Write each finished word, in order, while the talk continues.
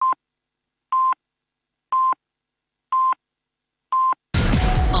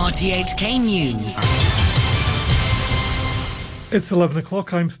RTHK News. It's 11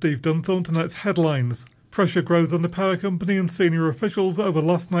 o'clock. I'm Steve Dunthorne. Tonight's headlines. Pressure grows on the power company and senior officials over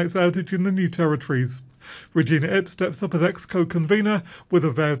last night's outage in the New Territories. Regina Ip steps up as ExCo-convener with a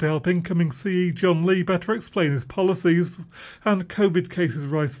vow to help incoming CE John Lee better explain his policies. And COVID cases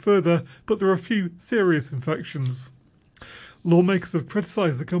rise further, but there are a few serious infections. Lawmakers have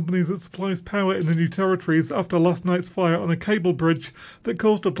criticised the company that supplies power in the New Territories after last night's fire on a cable bridge that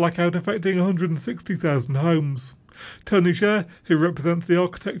caused a blackout affecting 160,000 homes. Tony Sher, who represents the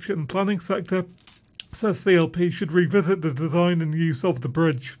architecture and planning sector, says CLP should revisit the design and use of the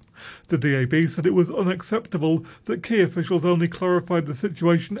bridge. The DAB said it was unacceptable that key officials only clarified the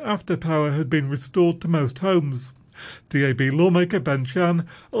situation after power had been restored to most homes. DAB lawmaker Ben Chan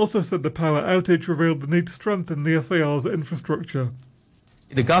also said the power outage revealed the need to strengthen the SAR's infrastructure.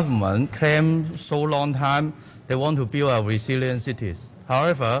 The government claimed so long time they want to build a resilient cities.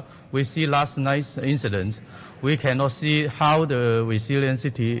 However, we see last night's incident, we cannot see how the resilient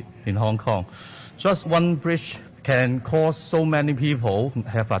city in Hong Kong. Just one bridge can cause so many people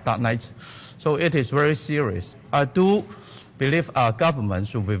have a dark night. So it is very serious. I do believe our government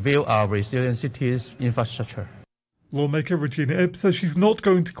should review our resilient cities infrastructure. Lawmaker Regina Ip says she's not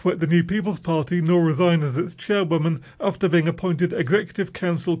going to quit the New People's Party nor resign as its chairwoman after being appointed Executive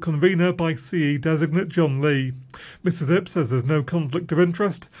Council convener by CE designate John Lee. Mrs Ip says there's no conflict of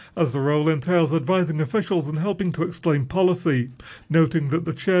interest, as the role entails advising officials and helping to explain policy, noting that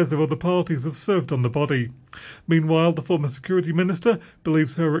the chairs of other parties have served on the body. Meanwhile, the former Security Minister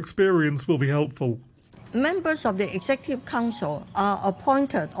believes her experience will be helpful. Members of the Executive Council are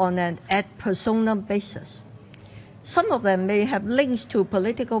appointed on an ad personam basis. Some of them may have links to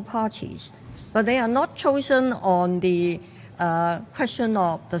political parties, but they are not chosen on the question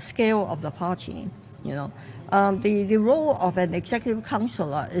of the scale of the party. The role of an executive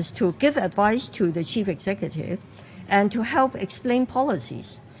councillor is to give advice to the chief executive and to help explain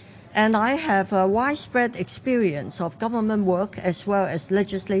policies. And I have a widespread experience of government work as well as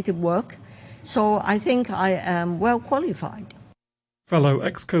legislative work, so I think I am well qualified. Fellow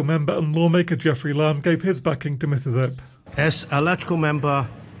ExCo member and lawmaker Geoffrey Lam gave his backing to Mrs Ip. As a LegCo member,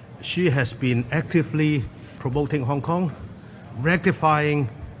 she has been actively promoting Hong Kong, rectifying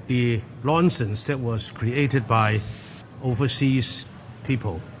the nonsense that was created by overseas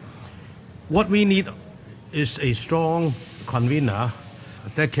people. What we need is a strong convener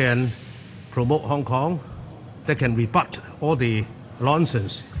that can promote Hong Kong, that can rebut all the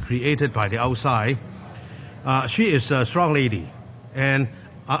nonsense created by the outside. She is a strong lady, and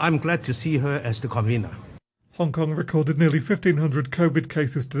I'm glad to see her as the convener. Hong Kong recorded nearly 1,500 COVID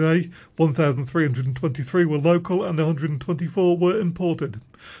cases today. 1,323 were local and 124 were imported.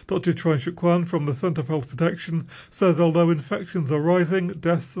 Dr. Chuan Shuk Kwan from the Centre for Health Protection says although infections are rising,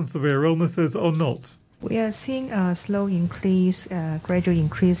 deaths and severe illnesses are not. We are seeing a slow increase, gradual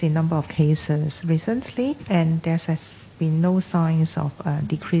increase in number of cases recently, and there has been no signs of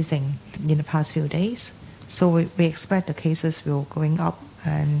decreasing in the past few days. So we expect the cases will going up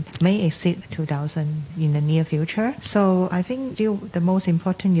and may exceed 2,000 in the near future. So I think still the most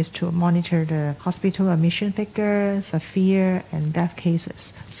important is to monitor the hospital admission figures, severe and death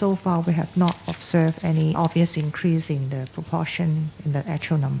cases. So far we have not observed any obvious increase in the proportion in the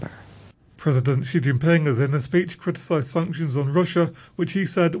actual number. President Xi Jinping has in a speech criticised sanctions on Russia, which he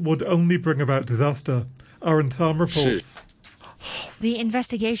said would only bring about disaster. Aaron Tam reports. The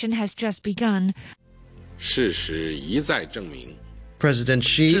investigation has just begun. President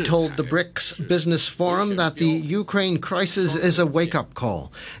Xi told the BRICS Business Forum that the Ukraine crisis is a wake-up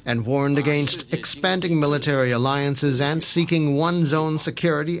call and warned against expanding military alliances and seeking one-zone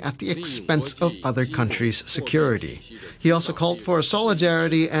security at the expense of other countries' security. He also called for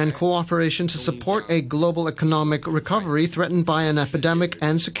solidarity and cooperation to support a global economic recovery threatened by an epidemic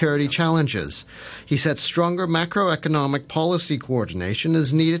and security challenges. He said stronger macroeconomic policy coordination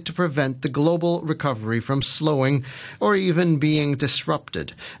is needed to prevent the global recovery from slowing or even being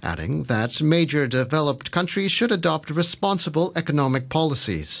disrupted, adding that major developed countries should adopt responsible economic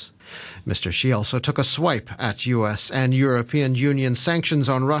policies. Mr. Xi also took a swipe at U.S. and European Union sanctions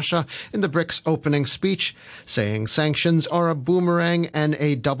on Russia in the BRICS opening speech, saying sanctions are a boomerang and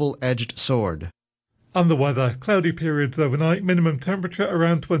a double-edged sword. And the weather. Cloudy periods overnight, minimum temperature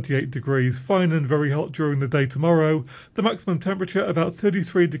around 28 degrees, fine and very hot during the day tomorrow. The maximum temperature about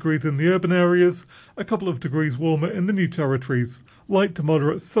 33 degrees in the urban areas, a couple of degrees warmer in the New Territories. Light to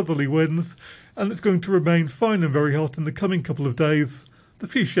moderate southerly winds, and it's going to remain fine and very hot in the coming couple of days. The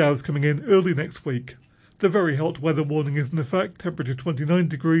few showers coming in early next week. The very hot weather warning is in effect, temperature 29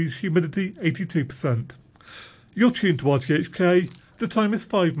 degrees, humidity 82%. You're tuned to RTHK. The time is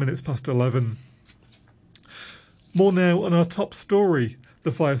 5 minutes past 11. More now on our top story.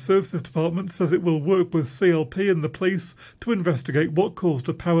 The Fire Services Department says it will work with CLP and the police to investigate what caused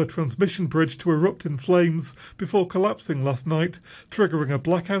a power transmission bridge to erupt in flames before collapsing last night, triggering a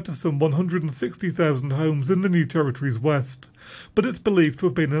blackout of some 160,000 homes in the New Territories West. But it's believed to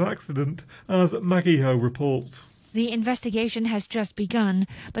have been an accident, as Maggie Ho reports. The investigation has just begun,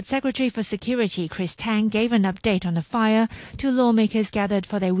 but Secretary for Security Chris Tang gave an update on the fire to lawmakers gathered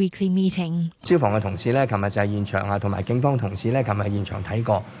for their weekly meeting. Our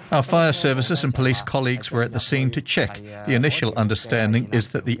fire services and police colleagues were at the scene to check. The initial understanding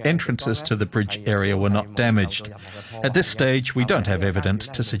is that the entrances to the bridge area were not damaged. At this stage, we don't have evidence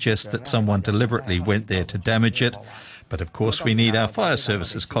to suggest that someone deliberately went there to damage it. But of course we need our fire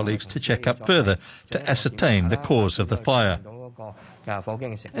services colleagues to check up further to ascertain the cause of the fire.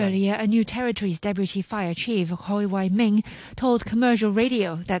 Earlier, a New Territories Deputy Fire Chief, Hoi Wai Ming, told commercial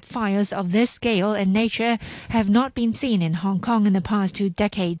radio that fires of this scale and nature have not been seen in Hong Kong in the past 2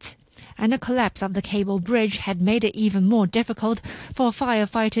 decades. And the collapse of the cable bridge had made it even more difficult for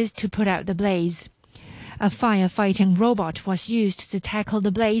firefighters to put out the blaze. A firefighting robot was used to tackle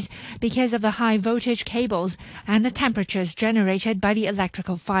the blaze because of the high voltage cables and the temperatures generated by the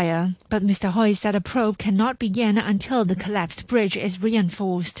electrical fire. But Mr. Hoi said a probe cannot begin until the collapsed bridge is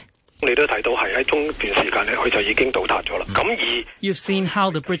reinforced. You've seen how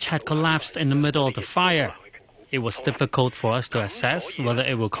the bridge had collapsed in the middle of the fire. It was difficult for us to assess whether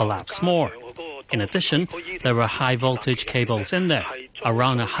it will collapse more. In addition, there were high-voltage cables in there,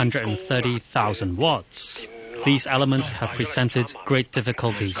 around 130,000 watts. These elements have presented great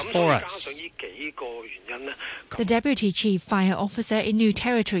difficulties for us. The Deputy Chief Fire Officer in New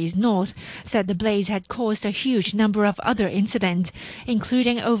Territories North said the blaze had caused a huge number of other incidents,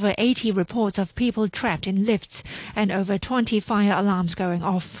 including over 80 reports of people trapped in lifts and over 20 fire alarms going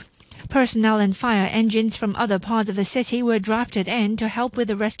off. Personnel and fire engines from other parts of the city were drafted in to help with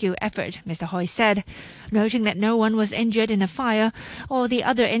the rescue effort, Mr. Hoi said, noting that no one was injured in the fire or the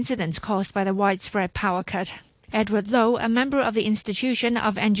other incidents caused by the widespread power cut. Edward Lowe, a member of the Institution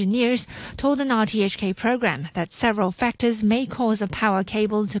of Engineers, told an RTHK program that several factors may cause a power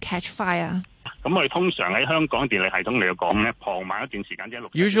cable to catch fire.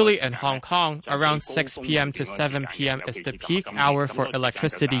 Usually in Hong Kong, around 6 p.m. to 7 p.m. is the peak hour for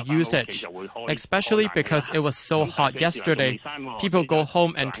electricity usage. Especially because it was so hot yesterday, people go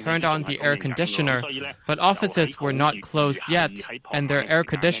home and turned on the air conditioner, but offices were not closed yet, and their air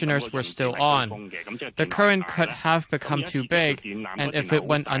conditioners were still on. The current could have become too big, and if it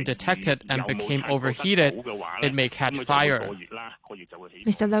went undetected and became overheated, it may catch fire.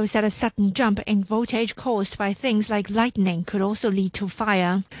 Mr. Lowe said a sudden jump in voltage caused by things like lightning could also lead to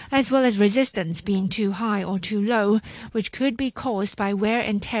fire, as well as resistance being too high or too low, which could be caused by wear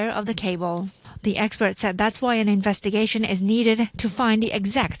and tear of the cable. The expert said that's why an investigation is needed to find the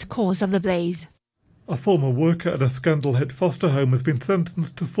exact cause of the blaze. A former worker at a scandal-hit foster home has been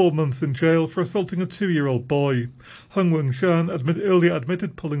sentenced to 4 months in jail for assaulting a 2-year-old boy. Hung Weng Shan earlier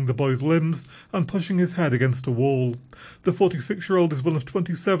admitted pulling the boy's limbs and pushing his head against a wall. The 46-year-old is one of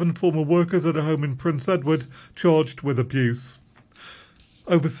 27 former workers at a home in Prince Edward charged with abuse.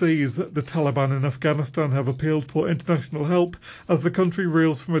 Overseas, the Taliban in Afghanistan have appealed for international help as the country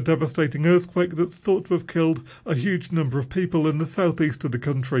reels from a devastating earthquake that's thought to have killed a huge number of people in the southeast of the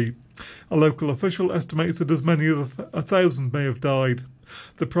country. A local official estimates that as many as 1,000 may have died.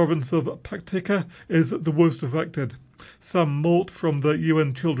 The province of Paktika is the worst affected. Sam Mort from the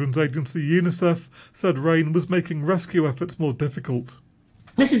UN Children's Agency UNICEF said rain was making rescue efforts more difficult.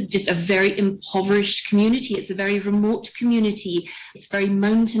 This is just a very impoverished community. It's a very remote community. It's very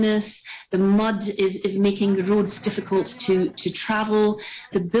mountainous. The mud is making the roads difficult to travel.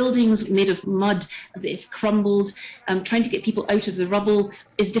 The buildings made of mud, they've crumbled. Trying to get people out of the rubble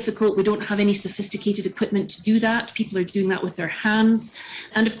is difficult. We don't have any sophisticated equipment to do that. People are doing that with their hands.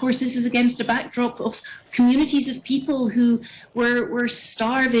 And of course, this is against a backdrop of communities of people who were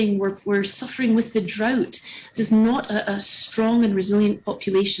starving, were suffering with the drought. This is not a strong and resilient population.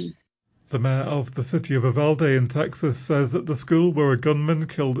 The mayor of the city of Uvalde in Texas says that the school where a gunman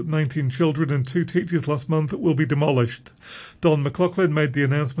killed 19 children and 2 teachers last month will be demolished. Don McLaughlin made the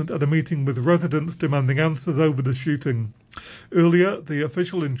announcement at a meeting with residents demanding answers over the shooting. Earlier, the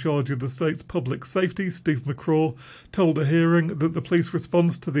official in charge of the state's public safety, Steve McCraw, told a hearing that the police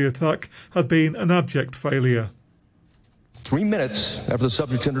response to the attack had been an abject failure. 3 minutes after the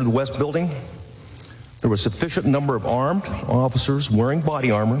subject entered the West Building, there was a sufficient number of armed officers wearing body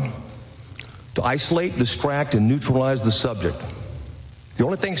armor to isolate, distract, and neutralize the subject. The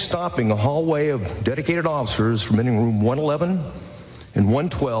only thing stopping a hallway of dedicated officers from entering room 111 and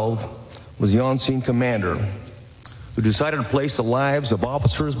 112 was the on-scene commander who decided to place the lives of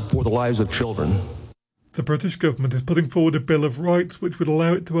officers before the lives of children. The British government is putting forward a Bill of Rights which would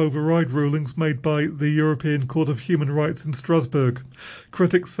allow it to override rulings made by the European Court of Human Rights in Strasbourg.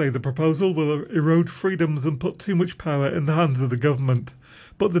 Critics say the proposal will erode freedoms and put too much power in the hands of the government.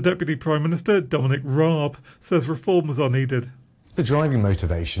 But the Deputy Prime Minister, Dominic Raab, says reforms are needed. The driving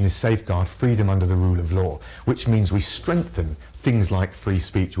motivation is safeguard freedom under the rule of law, which means we strengthen things like free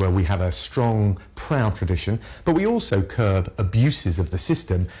speech where we have a strong, proud tradition, but we also curb abuses of the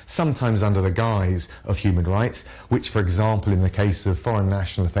system, sometimes under the guise of human rights, which, for example, in the case of foreign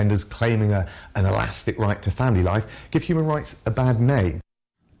national offenders claiming an elastic right to family life, give human rights a bad name.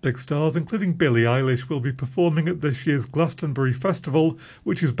 Big stars, including Billie Eilish, will be performing at this year's Glastonbury Festival,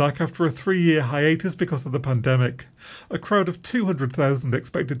 which is back after a 3-year hiatus because of the pandemic. A crowd of 200,000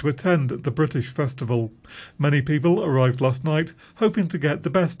 expected to attend at the British Festival. Many people arrived last night, hoping to get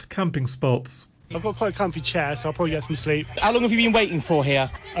the best camping spots. I've got quite a comfy chair, so I'll probably get some sleep. How long have you been waiting for here?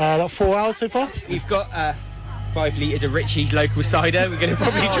 About 4 hours so far. We've got 5 litres of Richie's local cider. We're going to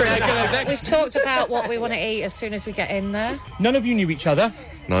probably drink. We've talked about what we want to eat as soon as we get in there. None of you knew each other.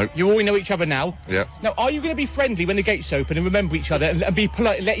 No. You all know each other now? Yeah. Now, are you going to be friendly when the gates open and remember each other and be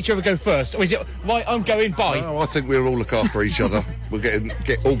polite and let each other go first? Or is it, right, I'm going, bye? No, I think we'll all look after each other. We're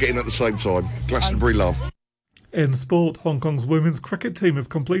all getting at the same time. Glastonbury love. In sport, Hong Kong's women's cricket team have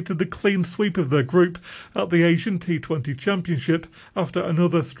completed the clean sweep of their group at the Asian T20 Championship after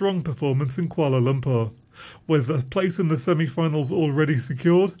another strong performance in Kuala Lumpur. With a place in the semi-finals already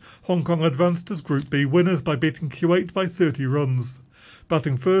secured, Hong Kong advanced as Group B winners by beating Kuwait by 30 runs.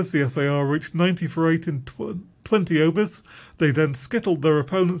 Batting first, the SAR reached 90 for 8 in 20 overs. They then skittled their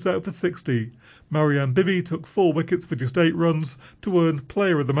opponents out for 60. Marianne Bibby took 4 wickets for just 8 runs to earn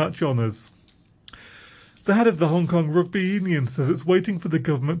Player of the Match honours. The head of the Hong Kong Rugby Union says it's waiting for the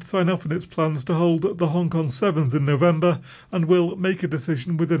government to sign off on its plans to hold the Hong Kong Sevens in November and will make a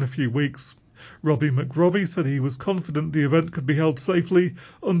decision within a few weeks. Robbie McRobbie said he was confident the event could be held safely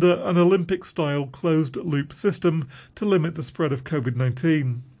under an Olympic-style closed-loop system to limit the spread of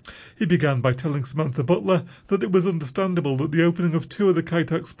COVID-19. He began by telling Samantha Butler that it was understandable that the opening of 2 of the Kai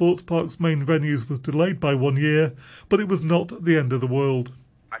Tak Sports Park's main venues was delayed by 1 year, but it was not the end of the world.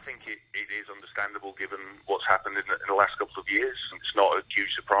 I think it is understandable given what's happened in the last couple of years. It's not a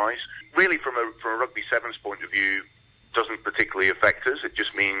huge surprise. Really, from a Rugby Sevens point of view, doesn't particularly affect us. It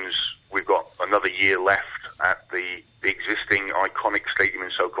just means we've got another year left at the existing iconic stadium in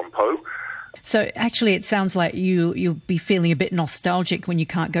So Kon Po. So actually it sounds like you'll be feeling a bit nostalgic when you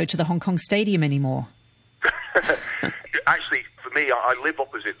can't go to the Hong Kong Stadium anymore. Actually, for me, I live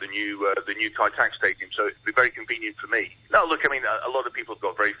opposite the new Kai Tak Stadium, so it'd be very convenient for me. No, look, I mean, a lot of people have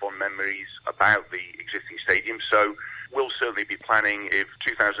got very fond memories about the existing stadium, so we'll certainly be planning, if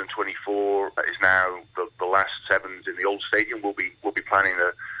 2024 is now the last Sevens in the old stadium, we'll be planning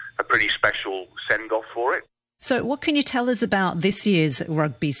a pretty special send-off for it. So what can you tell us about this year's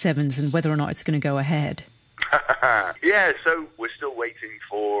Rugby Sevens and whether or not it's going to go ahead? Yeah, so we're still waiting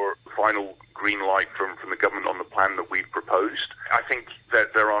for final green light from the government on the plan that we've proposed. I think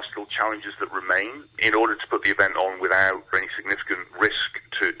that there are still challenges that remain. In order to put the event on without any significant risk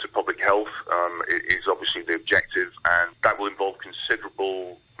to public health is obviously the objective, and that will involve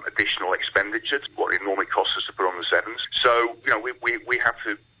considerable additional expenditure to what it normally costs us to put on the Sevens. So, you know, we have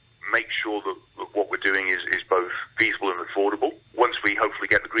to make sure that what we're doing is both feasible and affordable. Once we hopefully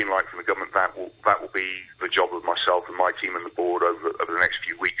get the green light from the government, that will be the job of myself and my team and the board over the next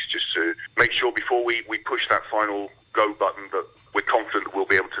few weeks, just to make sure before we push that final go button that we're confident that we'll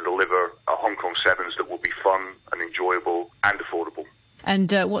be able to deliver a Hong Kong Sevens that will be fun and enjoyable and affordable.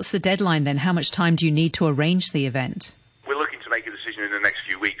 And what's the deadline then? How much time do you need to arrange the event? We're looking to make a decision in the next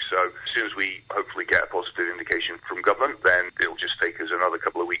few weeks, so as soon as we hopefully get a positive indication from government, then it'll just take us another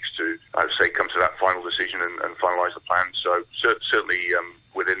couple of weeks to, I would say, come to that final decision and finalise the plan. So certainly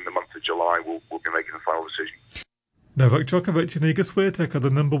within the month of July, we'll be making the final decision. Novak Djokovic and Iga Swiatek are the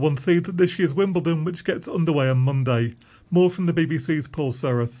number 1 seed at this year's Wimbledon, which gets underway on Monday. More from the BBC's Paul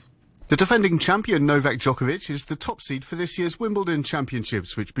Serras. The defending champion Novak Djokovic is the top seed for this year's Wimbledon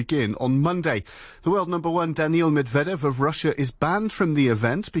Championships, which begin on Monday. The world number 1 Daniil Medvedev of Russia is banned from the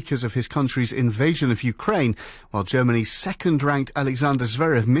event because of his country's invasion of Ukraine, while Germany's second-ranked Alexander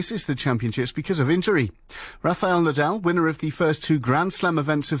Zverev misses the championships because of injury. Rafael Nadal, winner of the first 2 Grand Slam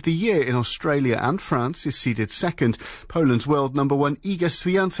events of the year in Australia and France, is seeded second. Poland's world number 1 Iga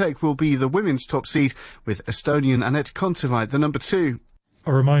Swiatek will be the women's top seed, with Estonian Anett Kontaveit the number 2.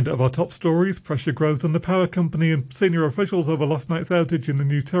 A reminder of our top stories: pressure grows on the power company and senior officials over last night's outage in the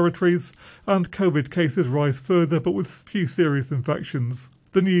New Territories, and COVID cases rise further but with few serious infections.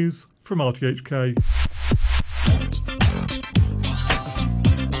 The news from RTHK.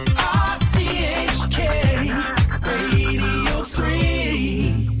 RTHK Radio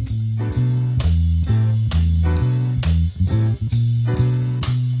 3.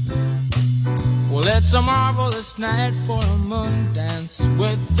 Well, it's a marvelous night for a moon dance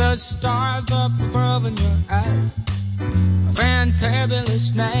with the stars up above in your eyes. A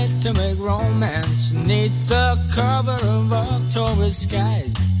fantabulous night to make romance neath the cover of October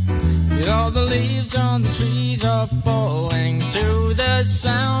skies. You know the leaves on the trees are falling to the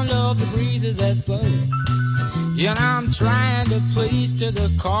sound of the breezes that blow. And I'm trying to please to the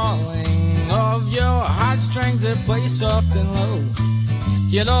calling of your heartstrings that play soft and low.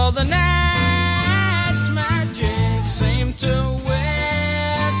 You know the night's magic seem to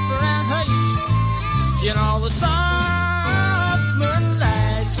whisper and hush. You know the soft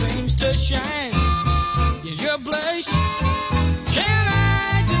moonlight seems to shine in your blush. Can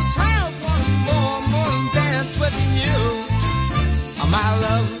I just have one more moon dance with you, my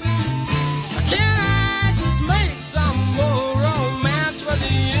love? Can I just make some more romance with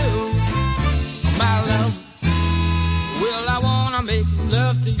you, my love? Well, I wanna make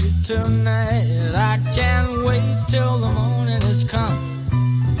love to you tonight. I can't wait till the morning has come.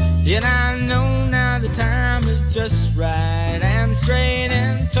 And I know now the time is just right, and straight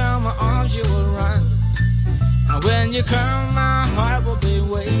into my arms you will run. And when you come, my heart will be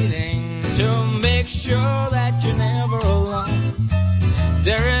waiting to make sure that you're never alone.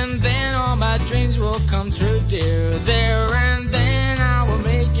 There and then all my dreams will come true, dear. There and then I will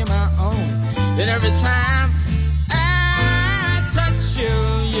make you my own. And every time I touch you,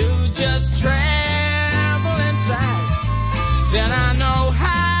 you just tremble inside. Then I know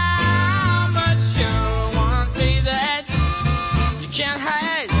how much you want me that you can't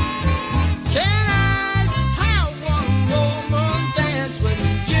hide. Can I just have one more moon dance with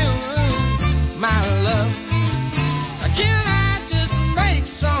you, my love? Can I just make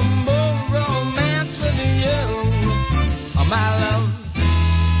some more romance with you, my love?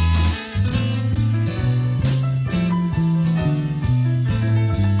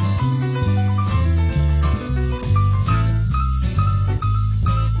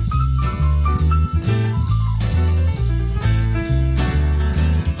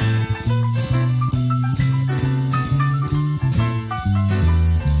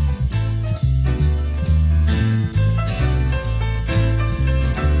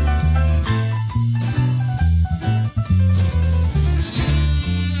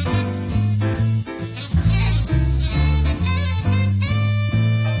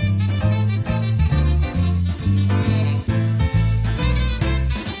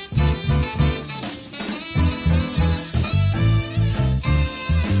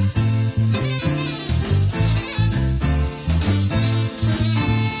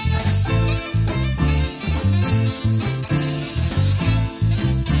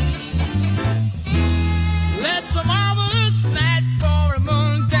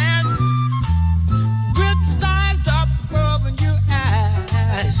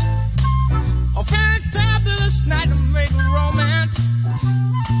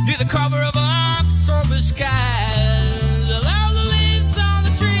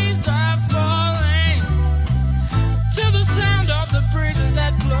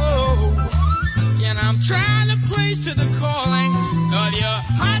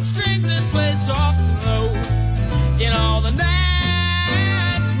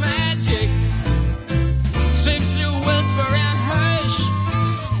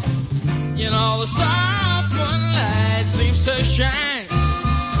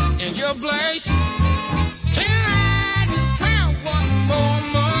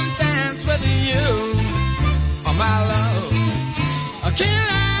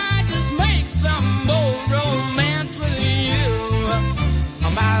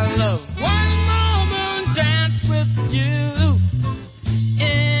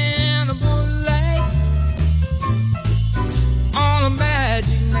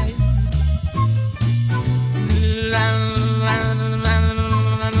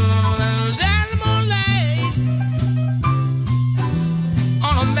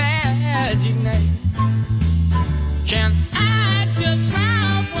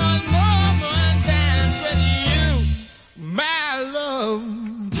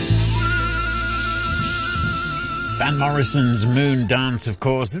 Morrison's Moon Dance, of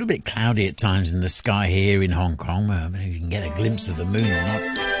course. A little bit cloudy at times in the sky here in Hong Kong. I don't know if you can get a glimpse of the moon or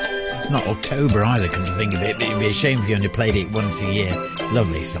not. not October either, come to think of it, but it'd be a shame if you only played it once a year.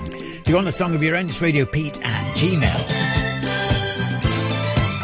 Lovely song. If you want a song of your own, it's radiopete@gmail.com.